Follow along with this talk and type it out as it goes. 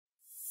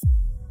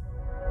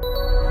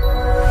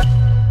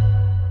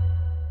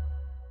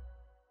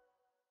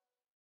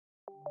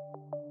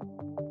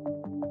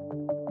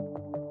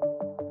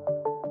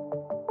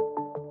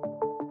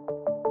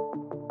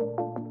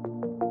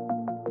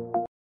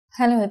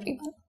Hello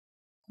everyone.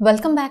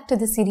 Welcome back to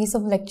the series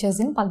of lectures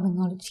in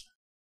pulmonology.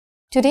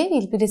 Today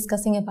we'll be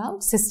discussing about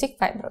cystic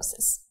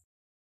fibrosis.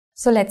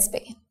 So let's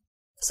begin.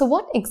 So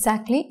what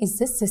exactly is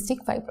this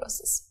cystic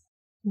fibrosis?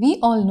 We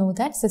all know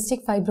that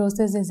cystic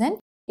fibrosis is an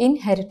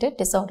inherited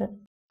disorder,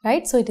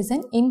 right? So it is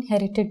an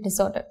inherited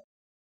disorder.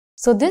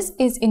 So this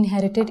is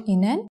inherited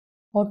in an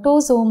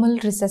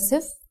autosomal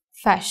recessive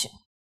fashion.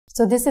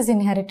 So this is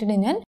inherited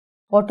in an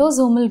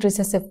autosomal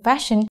recessive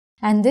fashion.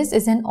 And this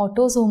is an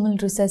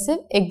autosomal recessive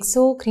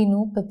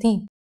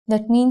exocrinopathy.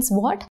 That means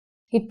what?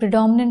 It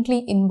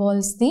predominantly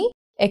involves the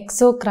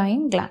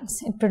exocrine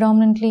glands. It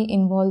predominantly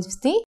involves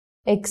the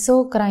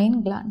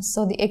exocrine glands.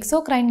 So the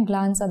exocrine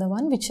glands are the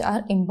one which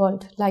are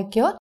involved, like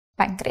your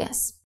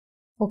pancreas.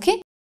 Okay.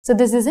 So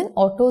this is an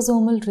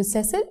autosomal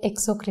recessive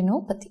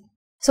exocrinopathy.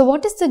 So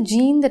what is the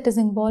gene that is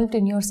involved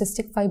in your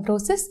cystic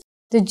fibrosis?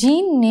 The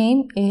gene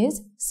name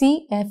is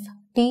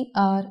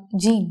CFTR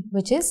gene,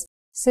 which is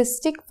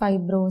Cystic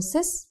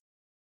Fibrosis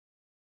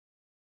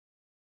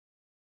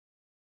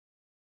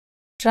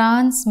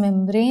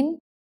Transmembrane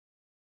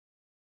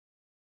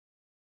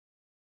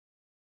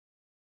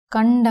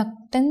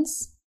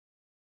Conductance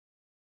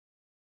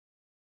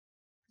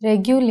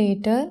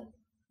Regulator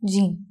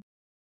gene.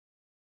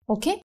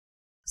 Okay.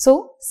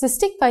 So,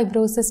 Cystic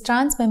Fibrosis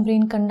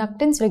Transmembrane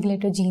Conductance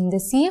Regulator gene, the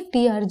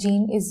CFTR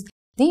gene, is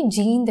the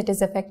gene that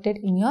is affected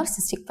in your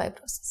cystic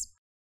fibrosis.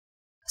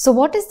 So,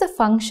 what is the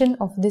function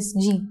of this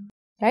gene?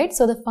 Right,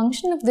 so the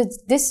function of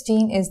this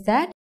gene is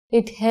that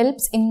it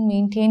helps in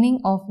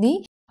maintaining of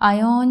the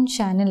ion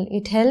channel.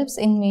 It helps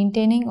in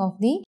maintaining of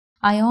the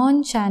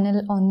ion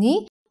channel on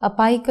the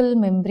apical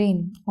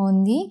membrane,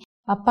 on the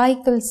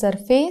apical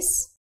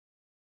surface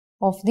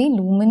of the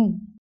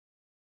lumen.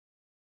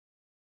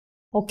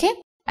 Okay,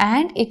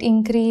 and it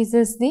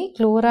increases the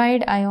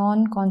chloride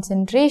ion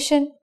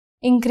concentration,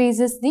 in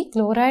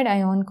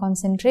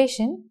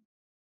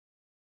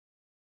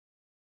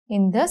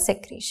the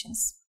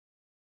secretions.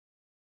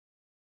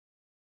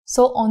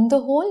 So, on the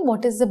whole,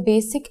 what is the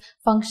basic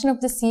function of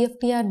the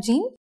CFTR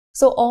gene?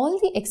 So, all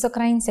the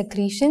exocrine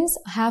secretions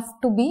have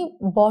to be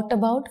brought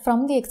about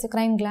from the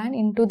exocrine gland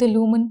into the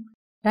lumen,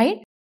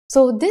 right?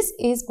 So, this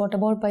is brought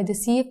about by the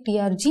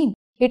CFTR gene.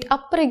 It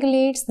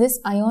upregulates this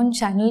ion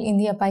channel in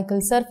the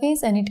apical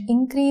surface and it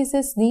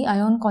increases the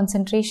ion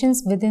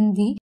concentrations within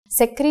the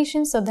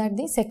secretions so that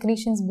the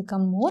secretions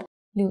become more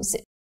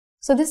lucid.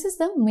 So, this is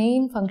the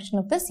main function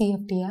of the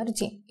CFTR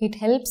gene. It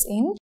helps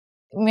in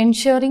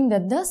ensuring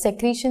that the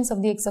secretions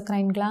of the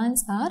exocrine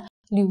glands are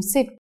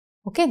lucid.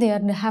 Okay, they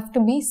have to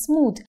be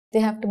smooth, they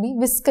have to be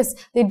viscous,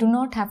 they do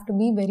not have to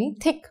be very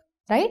thick,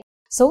 right?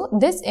 So,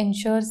 this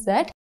ensures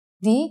that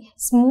the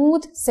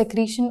smooth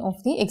secretion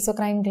of the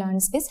exocrine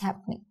glands is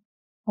happening.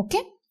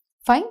 Okay,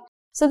 fine.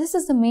 So, this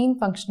is the main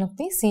function of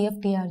the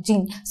CFTR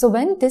gene. So,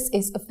 when this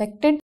is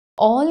affected,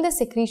 all the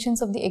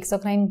secretions of the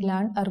exocrine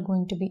gland are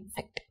going to be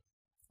affected.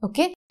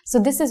 Okay, so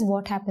this is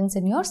what happens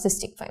in your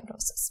cystic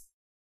fibrosis.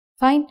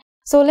 Fine.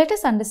 So, let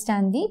us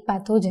understand the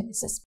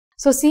pathogenesis.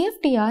 So,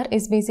 CFTR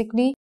is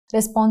basically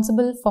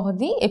responsible for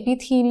the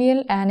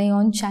epithelial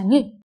anion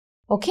channel.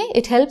 Okay,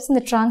 it helps in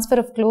the transfer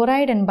of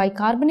chloride and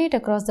bicarbonate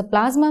across the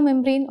plasma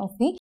membrane of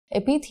the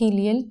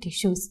epithelial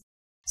tissues.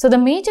 So, the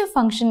major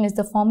function is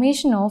the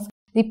formation of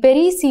the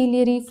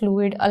periciliary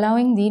fluid,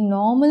 allowing the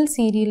normal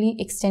ciliary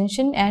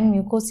extension and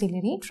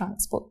mucociliary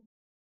transport.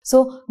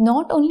 So,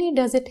 not only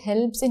does it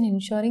helps in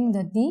ensuring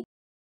that the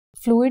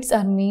fluids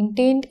are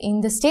maintained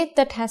in the state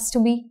that has to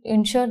be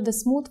ensured the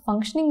smooth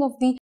functioning of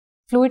the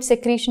fluid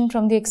secretion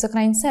from the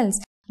exocrine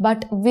cells,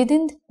 but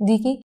within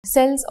the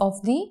cells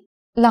of the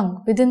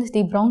lung, within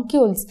the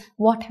bronchioles,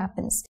 what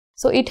happens?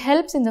 So, it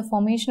helps in the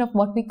formation of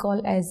what we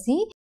call as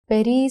the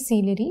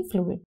periciliary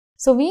fluid.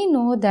 So, we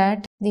know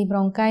that the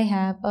bronchi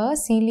have a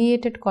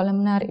ciliated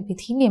columnar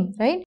epithelium,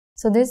 right?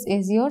 So, this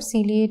is your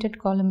ciliated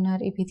columnar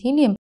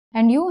epithelium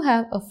and you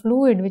have a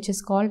fluid which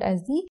is called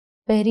as the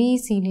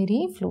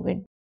periciliary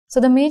fluid. So,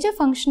 the major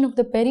function of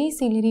the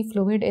periciliary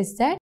fluid is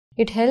that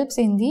it helps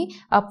in the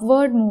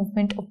upward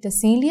movement of the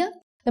cilia.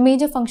 The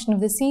major function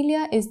of the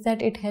cilia is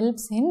that it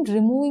helps in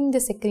removing the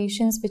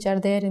secretions which are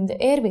there in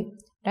the airway,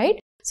 right?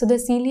 So, the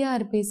cilia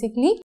are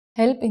basically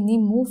help in the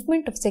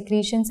movement of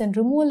secretions and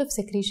removal of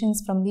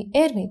secretions from the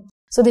airway.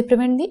 So, they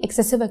prevent the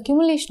excessive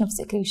accumulation of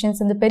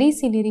secretions and the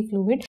periciliary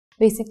fluid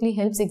basically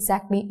helps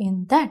exactly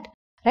in that,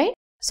 right?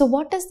 So,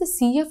 what does the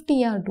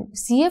CFTR do?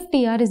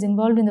 CFTR is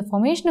involved in the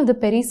formation of the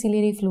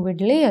periciliary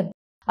fluid layer,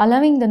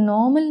 allowing the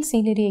normal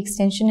ciliary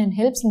extension and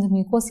helps in the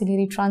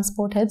mucociliary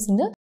transport, helps in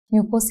the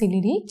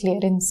mucociliary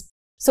clearance.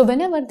 So,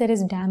 whenever there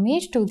is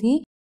damage to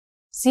the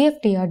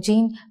CFTR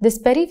gene, this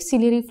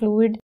periciliary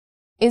fluid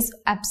is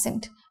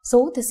absent.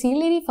 So, the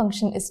ciliary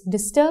function is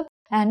disturbed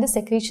and the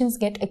secretions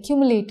get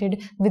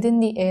accumulated within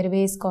the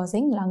airways,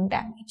 causing lung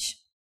damage.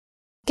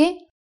 Okay.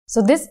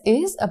 So, this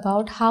is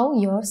about how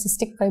your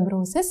cystic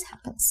fibrosis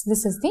happens.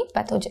 This is the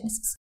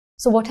pathogenesis.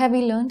 So, what have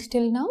we learned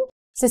till now?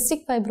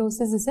 Cystic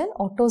fibrosis is an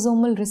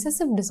autosomal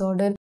recessive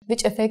disorder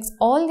which affects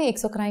all the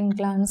exocrine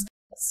glands.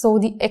 So,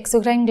 the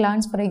exocrine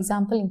glands, for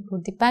example,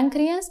 include the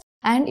pancreas,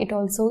 and it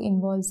also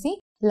involves the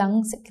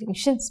lung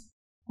secretions.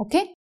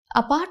 Okay.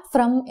 Apart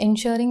from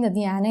ensuring that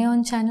the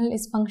anion channel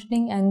is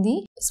functioning and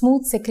the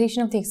smooth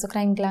secretion of the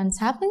exocrine glands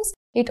happens,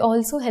 it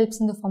also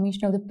helps in the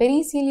formation of the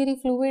periciliary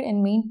fluid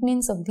and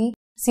maintenance of the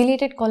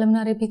ciliated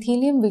columnar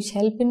epithelium, which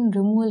help in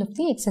removal of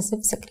the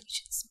excessive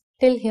secretions.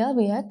 Till here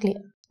we are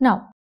clear.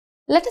 Now,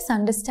 let us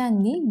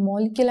understand the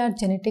molecular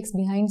genetics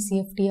behind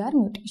CFTR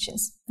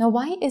mutations. Now,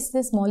 why is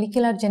this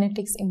molecular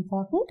genetics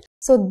important?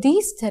 So,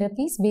 these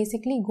therapies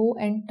basically go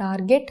and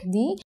target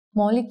the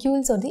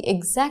molecules or the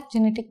exact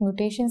genetic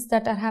mutations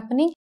that are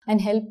happening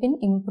and help in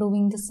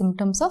improving the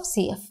symptoms of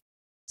CF.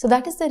 So,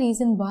 that is the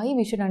reason why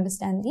we should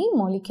understand the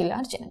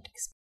molecular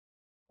genetics.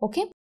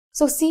 Okay.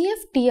 So,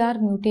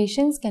 CFTR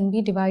mutations can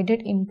be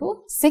divided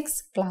into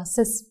 6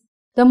 classes.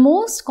 The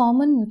most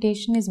common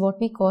mutation is what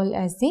we call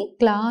as the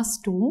class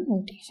 2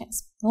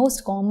 mutations.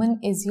 Most common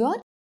is your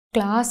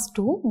class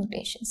 2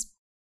 mutations.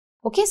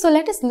 Okay, so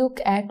let us look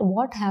at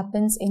what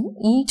happens in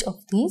each of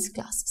these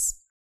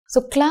classes.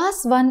 So,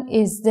 class 1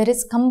 is there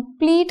is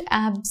complete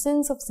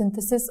absence of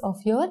synthesis of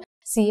your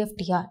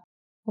CFTR.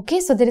 Okay,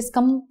 so there is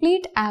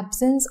complete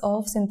absence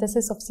of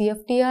synthesis of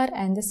CFTR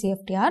and the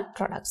CFTR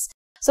products.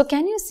 So,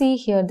 can you see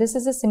here, this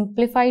is a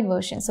simplified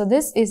version. So,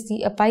 this is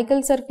the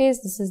apical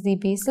surface, this is the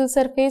basal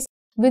surface.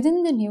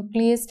 Within the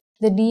nucleus,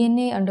 the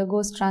DNA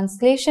undergoes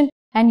translation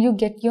and you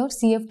get your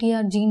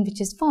CFTR gene which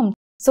is formed.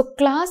 So,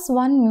 class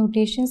 1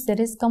 mutations, there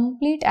is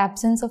complete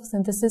absence of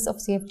synthesis of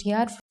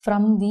CFTR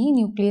from the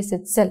nucleus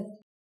itself.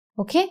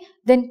 Okay,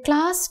 then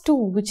class 2,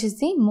 which is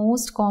the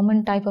most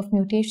common type of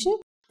mutation,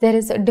 there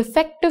is a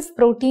defective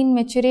protein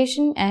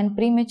maturation and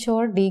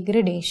premature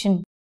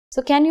degradation.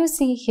 So, can you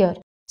see here?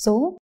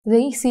 So,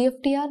 the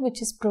CFTR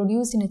which is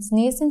produced in its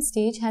nascent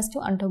stage has to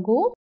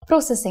undergo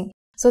processing.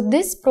 So,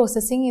 this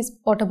processing is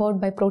brought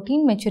about by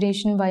protein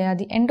maturation via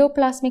the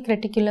endoplasmic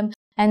reticulum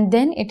and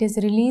then it is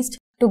released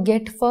to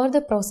get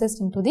further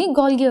processed into the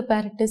Golgi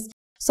apparatus.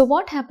 So,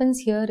 what happens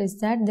here is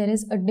that there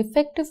is a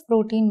defective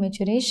protein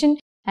maturation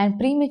and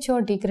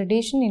premature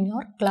degradation in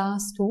your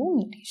class 2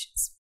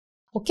 mutations.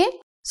 Okay.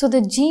 So,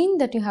 the gene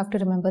that you have to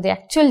remember, the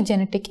actual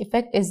genetic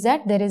effect is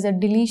that there is a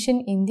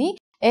deletion in the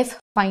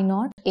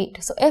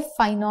F508. So,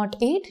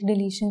 F508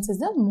 deletions is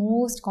the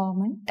most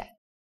common type.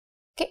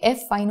 Okay,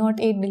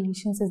 F508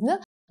 deletions is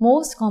the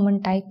most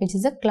common type, which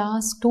is a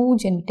class 2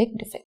 genetic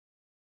defect.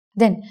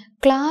 Then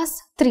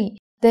class 3,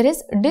 there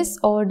is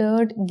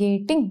disordered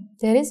gating.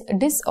 There is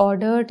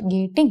disordered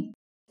gating.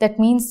 That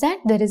means that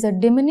there is a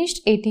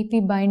diminished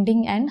ATP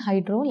binding and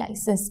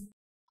hydrolysis.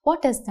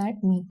 What does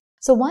that mean?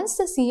 So, once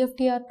the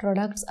CFTR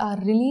products are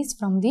released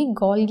from the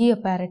Golgi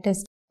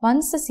apparatus,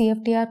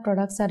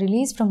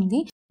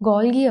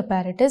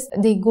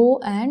 they go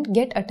and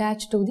get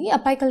attached to the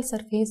apical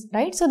surface,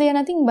 right? So, they are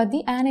nothing but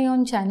the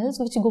anion channels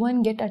which go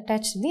and get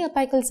attached to the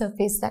apical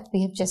surface that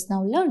we have just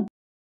now learned.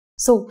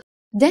 So,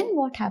 then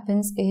what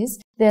happens is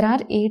there are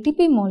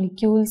ATP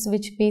molecules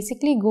which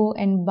basically go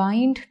and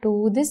bind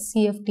to this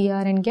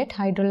CFTR and get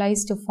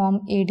hydrolyzed to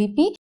form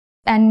ADP,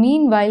 and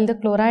meanwhile the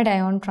chloride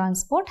ion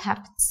transport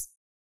happens.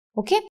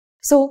 Okay.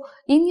 So,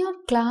 in your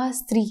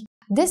class 3,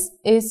 this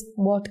is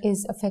what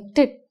is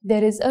affected.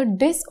 There is a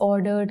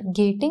disordered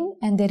gating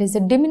and there is a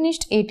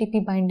diminished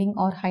ATP binding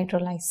or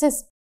hydrolysis.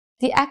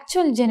 The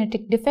actual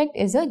genetic defect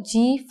is a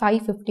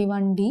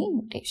G551D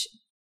mutation.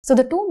 So,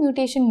 the two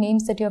mutation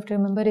names that you have to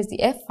remember is the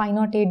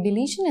F508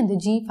 deletion and the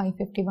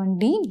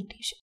G551D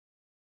mutation.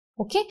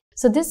 Okay.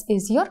 So, this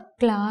is your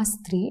class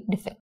 3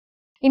 defect.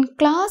 In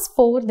class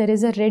 4, there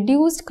is a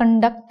reduced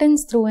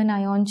conductance through an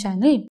ion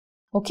channel.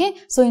 Okay,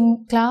 so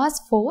in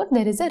class 4,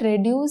 there is a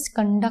reduced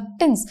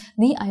conductance.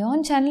 The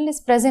ion channel is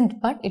present,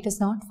 but it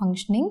is not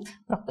functioning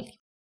properly.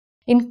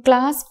 In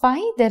class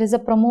 5, there is a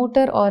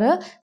promoter or a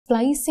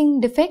splicing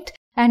defect,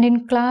 and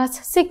in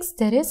class 6,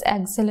 there is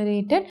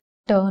accelerated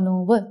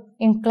turnover.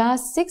 In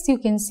class 6, you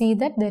can see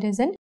that there is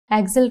an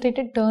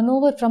accelerated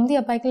turnover from the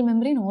apical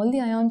membrane. All the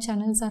ion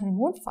channels are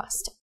removed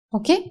faster.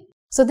 Okay,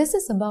 so this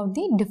is about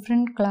the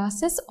different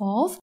classes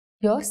of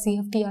your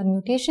CFTR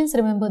mutations.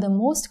 Remember, the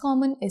most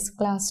common is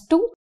class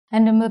 2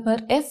 and remember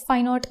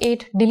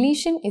F508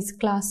 deletion is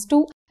class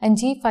 2 and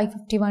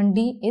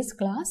G551D is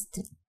class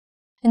 3.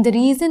 And the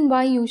reason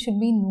why you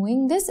should be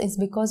knowing this is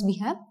because we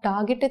have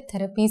targeted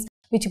therapies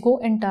which go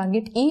and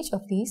target each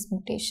of these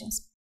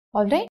mutations.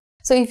 Alright,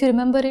 so if you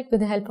remember it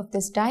with the help of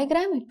this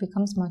diagram, it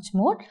becomes much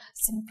more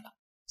simpler.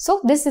 So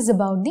this is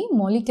about the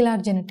molecular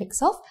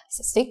genetics of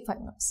cystic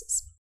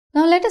fibrosis.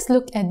 Now let us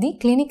look at the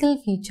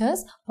clinical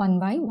features one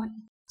by one.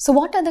 So,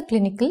 what are the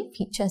clinical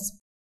features?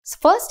 So,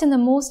 first and the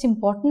most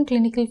important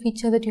clinical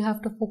feature that you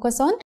have to focus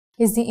on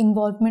is the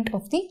involvement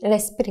of the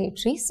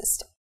respiratory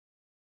system,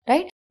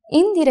 right?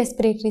 In the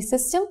respiratory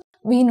system,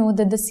 we know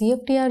that the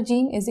CFTR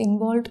gene is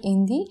involved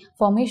in the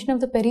formation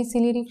of the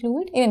periciliary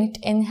fluid and it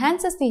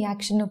enhances the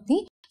action of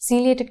the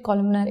ciliated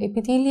columnar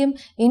epithelium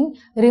in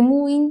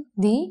removing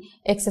the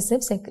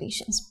excessive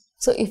secretions.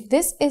 So, if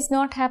this is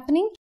not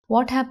happening,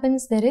 what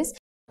happens? There is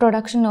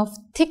production of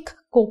thick,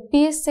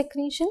 copious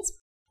secretions.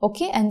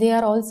 Okay, and they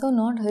are also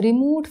not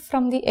removed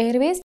from the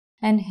airways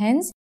and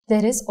hence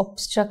there is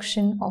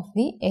obstruction of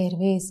the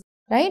airways,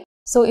 right?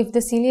 So if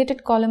the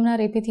ciliated columnar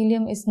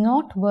epithelium is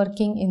not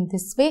working in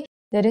this way,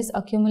 there is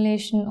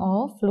accumulation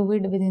of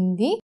fluid within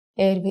the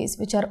airways,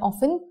 which are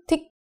often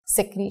thick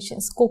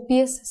secretions,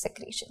 copious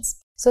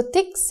secretions. So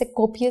thick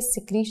copious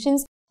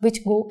secretions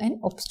which go and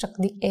obstruct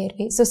the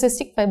airway. So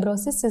cystic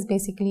fibrosis is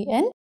basically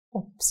an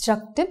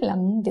obstructive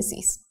lung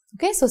disease.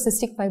 Okay, so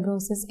cystic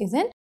fibrosis is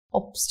an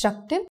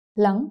obstructive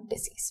lung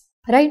disease,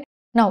 right?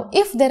 Now,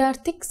 if there are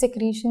thick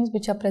secretions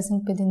which are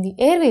present within the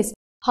airways,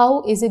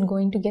 how is it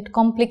going to get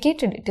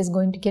complicated? It is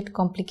going to get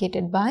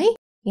complicated by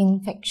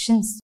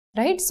infections,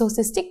 right? So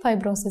cystic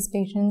fibrosis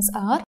patients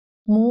are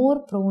more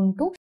prone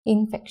to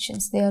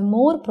infections. They are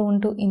more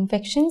prone to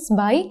infections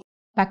by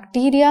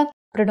bacteria,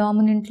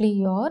 predominantly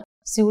your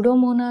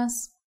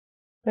Pseudomonas,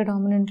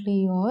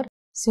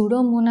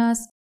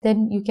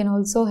 Then you can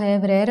also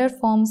have rarer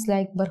forms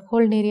like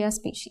Burkholderia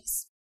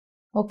species.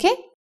 Okay,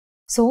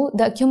 so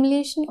the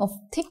accumulation of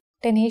thick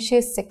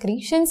tenacious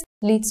secretions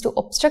leads to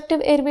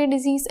obstructive airway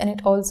disease, and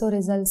it also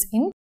results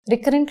in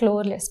recurrent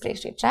lower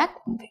respiratory tract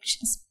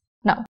infections.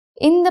 Now,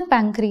 in the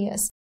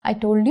pancreas, I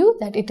told you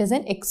that it is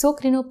an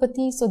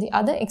exocrinopathy. So the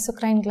other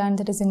exocrine gland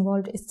that is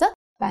involved is the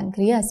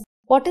pancreas.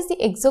 What is the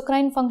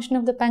exocrine function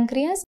of the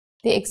pancreas?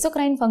 The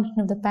exocrine function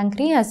of the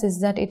pancreas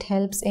is that it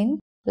helps in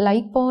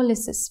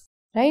lipolysis,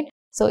 right?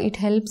 So it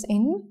helps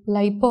in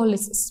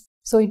lipolysis.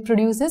 So it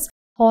produces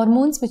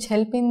hormones which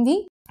help in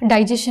the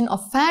digestion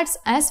of fats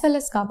as well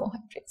as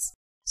carbohydrates.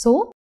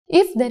 So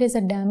if there is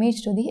a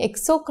damage to the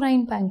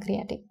exocrine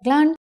pancreatic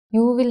gland,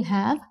 you will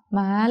have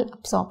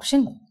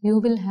malabsorption. You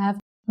will have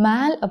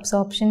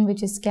malabsorption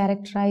which is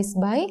characterized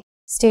by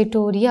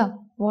steatorrhea.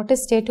 What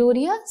is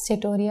steatorrhea?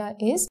 Steatorrhea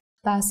is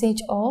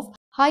passage of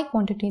high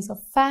quantities of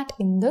fat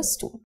in the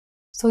stool.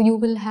 So you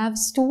will have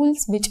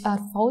stools which are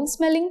foul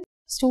smelling,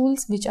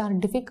 stools which are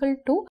difficult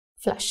to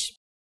flush.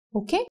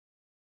 Okay,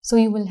 so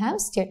you will have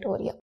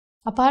steatorrhea.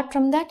 Apart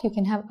from that, you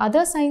can have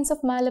other signs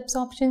of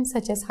malabsorption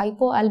such as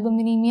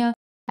hypoalbuminemia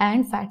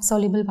and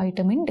fat-soluble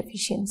vitamin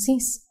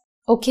deficiencies.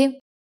 Okay,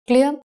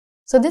 clear?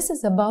 So this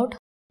is about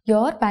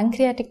your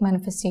pancreatic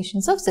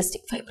manifestations of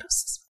cystic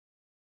fibrosis.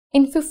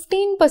 In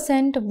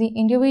 15% of the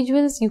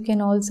individuals, you can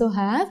also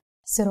have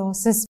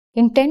cirrhosis.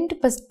 In 10 to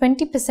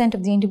 20%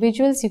 of the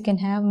individuals, you can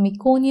have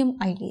meconium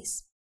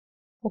ileus.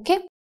 Okay,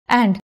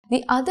 and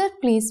the other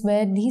place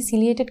where the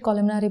ciliated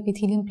columnar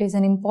epithelium plays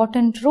an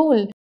important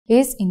role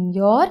is in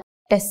your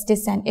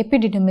testis and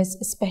epididymis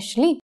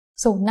especially.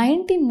 So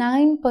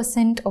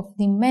 99% of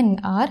the men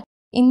are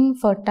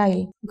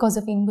infertile because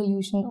of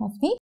involution of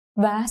the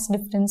vas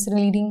difference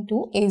leading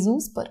to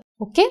azoosperm.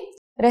 Okay,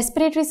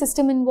 respiratory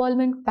system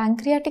involvement,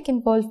 pancreatic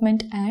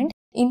involvement, and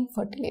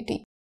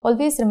infertility.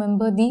 Always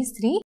remember these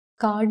three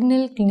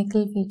cardinal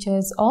clinical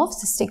features of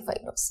cystic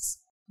fibrosis.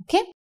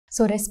 Okay,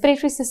 so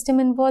respiratory system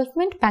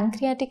involvement,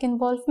 pancreatic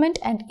involvement,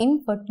 and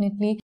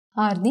infertility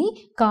are the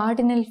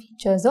cardinal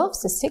features of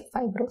cystic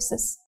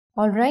fibrosis.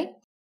 Alright,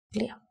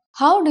 clear.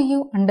 How do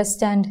you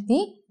understand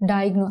the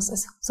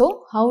diagnosis?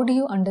 So, how do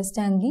you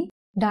understand the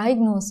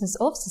diagnosis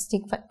of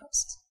cystic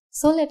fibrosis?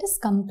 So, let us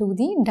come to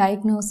the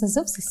diagnosis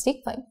of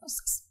cystic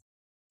fibrosis.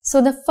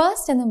 So, the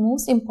first and the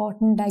most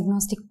important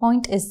diagnostic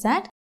point is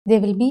that there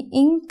will be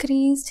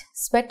increased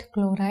sweat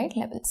chloride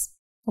levels.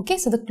 Okay,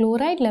 so the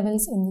chloride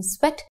levels in the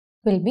sweat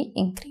will be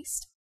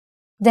increased.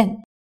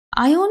 Then,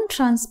 ion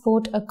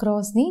transport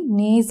across the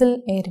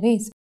nasal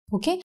airways.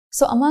 Okay,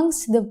 so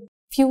amongst the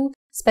few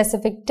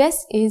specific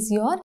tests is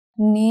your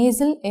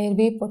nasal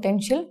airway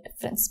potential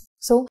difference.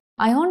 So,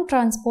 ion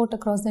transport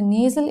across the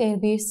nasal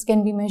airways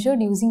can be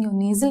measured using your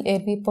nasal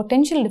airway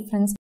potential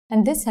difference,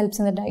 and this helps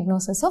in the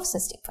diagnosis of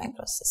cystic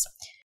fibrosis.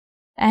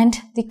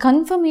 And the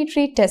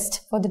confirmatory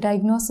test for the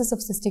diagnosis of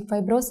cystic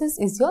fibrosis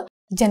is your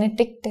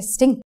genetic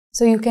testing.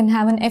 So, you can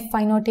have an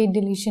F508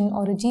 deletion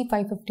or a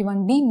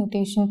G551D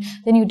mutation,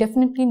 then you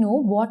definitely know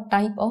what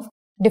type of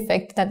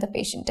defect that the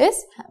patient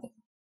is having.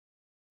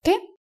 Okay,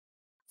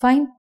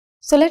 fine.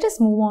 So, let us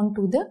move on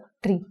to the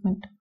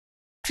treatment.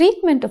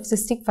 Treatment of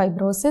cystic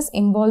fibrosis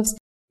involves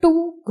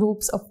two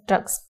groups of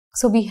drugs.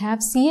 So, we have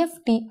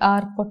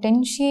CFTR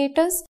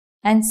potentiators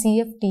and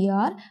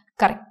CFTR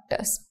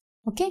correctors.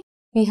 Okay,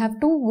 we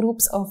have two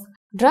groups of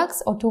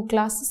drugs or two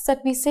classes that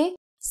we say,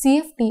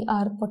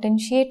 CFTR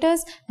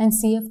potentiators and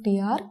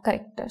CFTR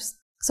correctors.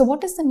 So,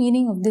 what is the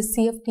meaning of this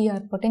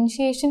CFTR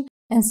potentiation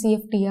and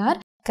CFTR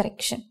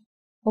correction?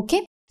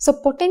 Okay, so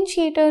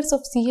potentiators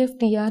of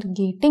CFTR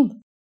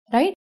gating,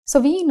 right? So,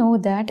 we know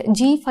that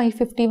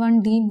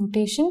G551D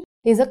mutation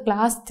is a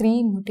class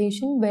 3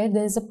 mutation where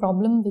there is a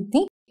problem with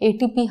the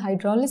ATP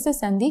hydrolysis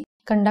and the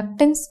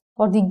conductance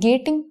or the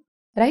gating,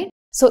 right?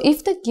 So,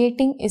 if the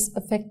gating is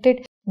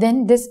affected,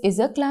 then this is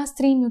a class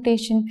 3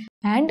 mutation,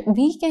 and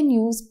we can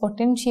use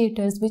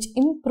potentiators which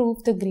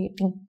improve the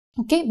gating.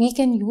 Okay, we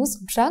can use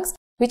drugs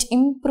which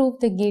improve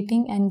the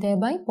gating and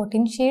thereby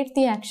potentiate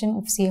the action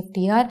of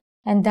CFTR,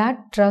 and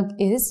that drug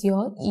is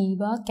your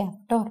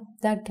ivacaftor.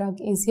 That drug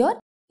is your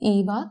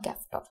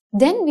ivacaftor.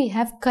 Then we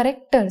have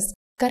correctors.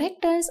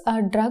 Correctors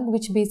are drugs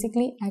which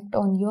basically act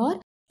on your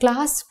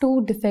class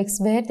 2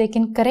 defects where they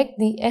can correct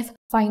the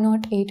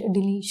F508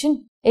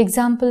 deletion.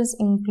 Examples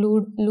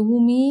include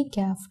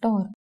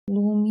lumicaftor,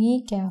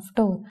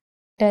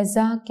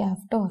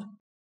 tezacaftor.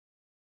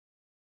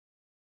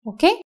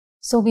 Okay,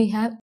 so we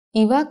have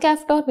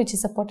ivacaftor, which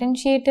is a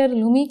potentiator,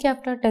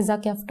 lumicaftor,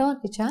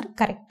 tezacaftor, which are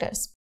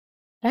correctors,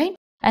 right?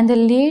 And the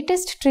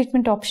latest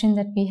treatment option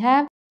that we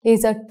have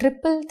is a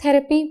triple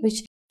therapy,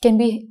 which can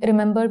be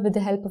remembered with the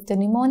help of the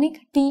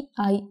mnemonic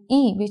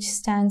TIE, which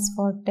stands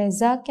for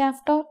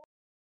tezacaftor,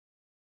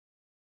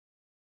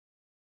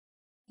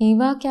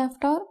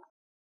 ivacaftor,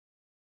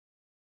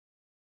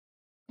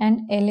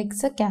 and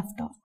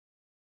elixacaftor.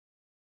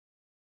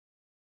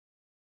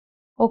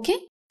 Okay,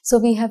 so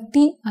we have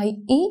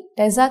TIE,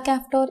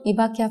 tezacaftor,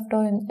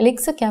 ivacaftor, and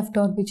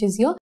elixacaftor, which is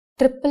your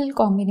triple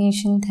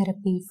combination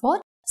therapy for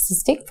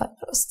cystic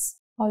fibrosis.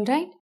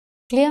 Alright,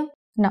 clear?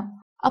 Now,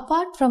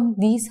 apart from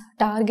these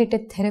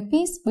targeted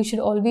therapies, we should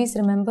always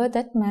remember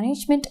that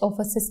management of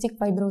a cystic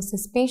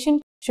fibrosis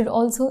patient should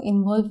also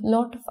involve a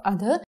lot of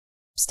other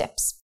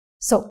steps.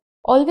 So,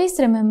 always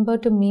remember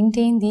to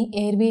maintain the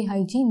airway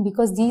hygiene,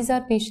 because these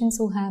are patients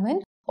who have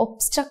an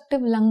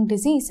obstructive lung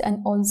disease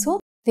and also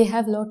they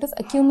have a lot of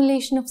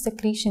accumulation of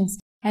secretions,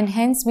 and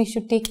hence we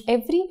should take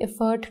every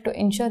effort to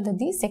ensure that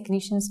these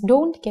secretions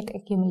don't get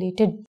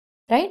accumulated,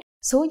 right?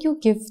 So you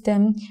give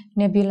them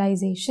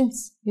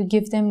nebulizations,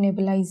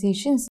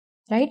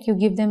 right? You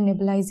give them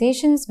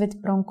nebulizations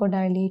with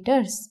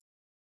bronchodilators.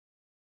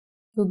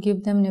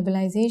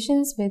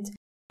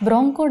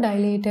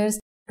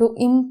 To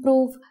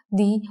improve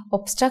the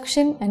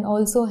obstruction and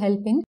also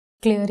help in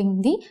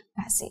clearing the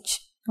passage.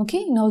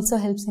 Okay, and also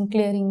helps in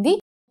clearing the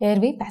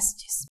airway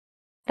passages.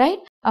 Right?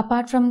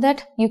 Apart from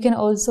that, you can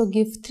also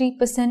give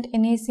 3%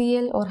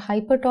 NaCl or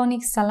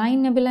hypertonic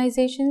saline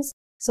nebulizations.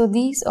 So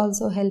these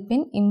also help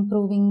in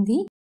improving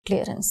the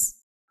clearance.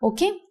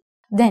 Okay.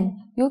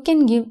 Then you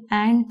can give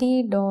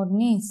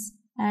anti-Dornase,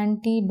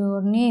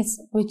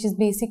 which is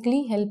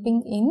basically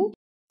helping in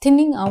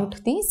thinning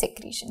out the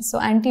secretions. So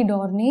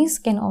anti-Dornase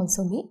can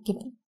also be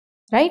given.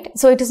 Right?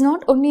 So it is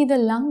not only the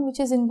lung which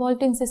is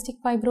involved in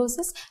cystic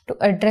fibrosis. To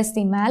address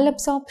the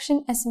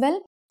malabsorption as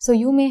well, so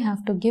you may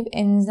have to give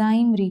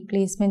enzyme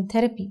replacement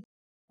therapy.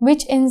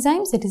 Which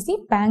enzymes? It is the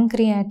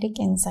pancreatic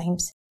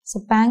enzymes.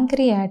 So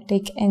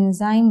pancreatic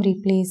enzyme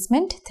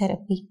replacement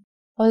therapy.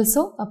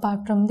 Also,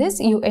 apart from this,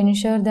 you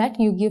ensure that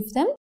you give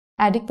them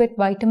adequate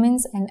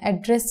vitamins and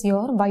address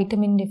your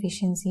vitamin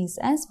deficiencies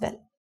as well.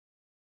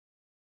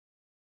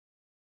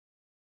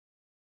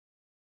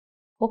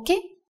 Okay,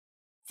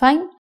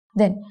 fine.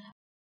 Then,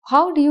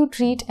 how do you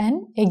treat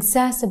an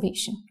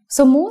exacerbation?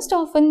 So, most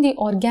often the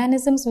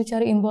organisms which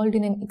are involved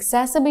in an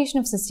exacerbation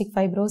of cystic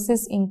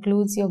fibrosis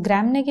includes your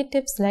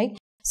gram-negatives like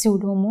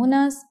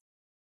Pseudomonas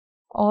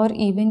or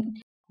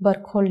even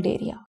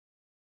Burkholderia.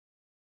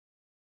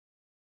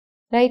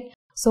 Right?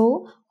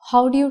 So,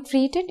 how do you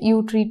treat it?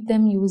 You treat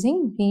them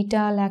using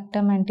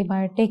beta-lactam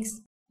antibiotics.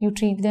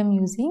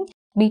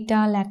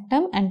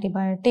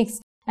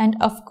 And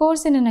of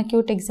course, in an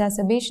acute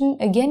exacerbation,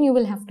 again you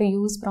will have to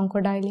use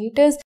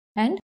bronchodilators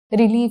and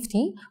relieve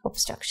the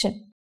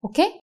obstruction.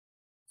 Okay.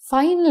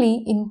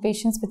 Finally, in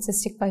patients with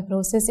cystic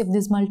fibrosis, if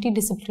this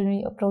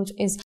multidisciplinary approach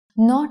is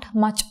not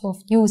much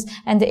of use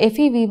and the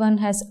FEV1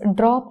 has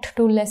dropped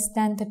to less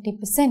than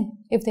 30%,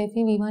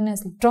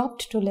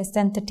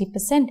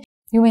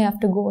 you may have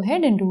to go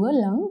ahead and do a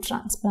lung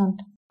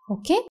transplant.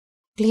 Okay,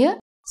 clear?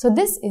 So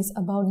this is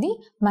about the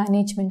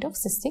management of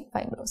cystic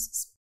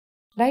fibrosis,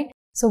 right?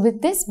 So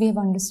with this, we have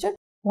understood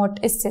what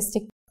is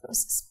cystic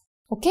fibrosis.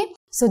 Okay,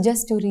 so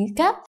just to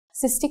recap,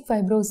 cystic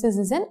fibrosis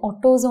is an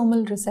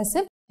autosomal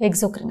recessive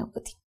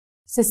exocrinopathy.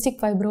 Cystic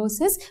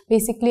fibrosis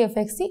basically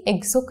affects the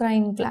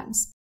exocrine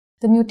glands.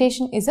 The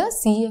mutation is a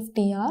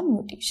CFTR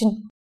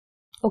mutation.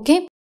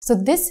 Okay, so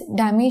this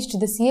damage to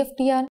the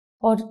CFTR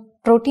or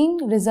protein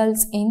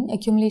results in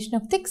accumulation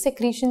of thick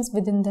secretions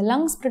within the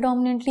lungs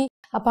predominantly.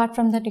 Apart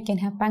from that, you can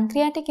have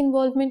pancreatic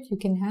involvement, you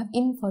can have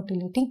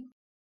infertility.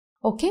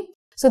 Okay,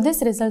 so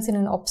this results in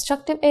an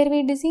obstructive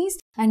airway disease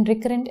and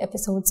recurrent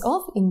episodes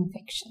of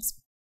infections.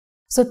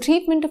 So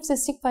treatment of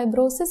cystic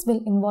fibrosis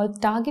will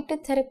involve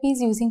targeted therapies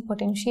using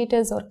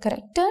potentiators or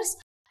correctors,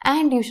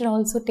 and you should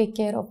also take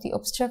care of the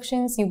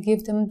obstructions. You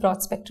give them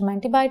broad spectrum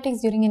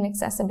antibiotics during an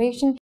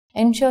exacerbation,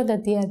 ensure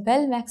that they are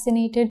well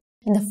vaccinated,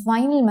 and the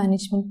final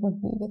management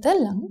would be with a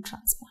lung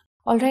transplant.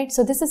 Alright,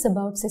 so this is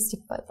about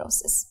cystic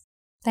fibrosis.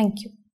 Thank you.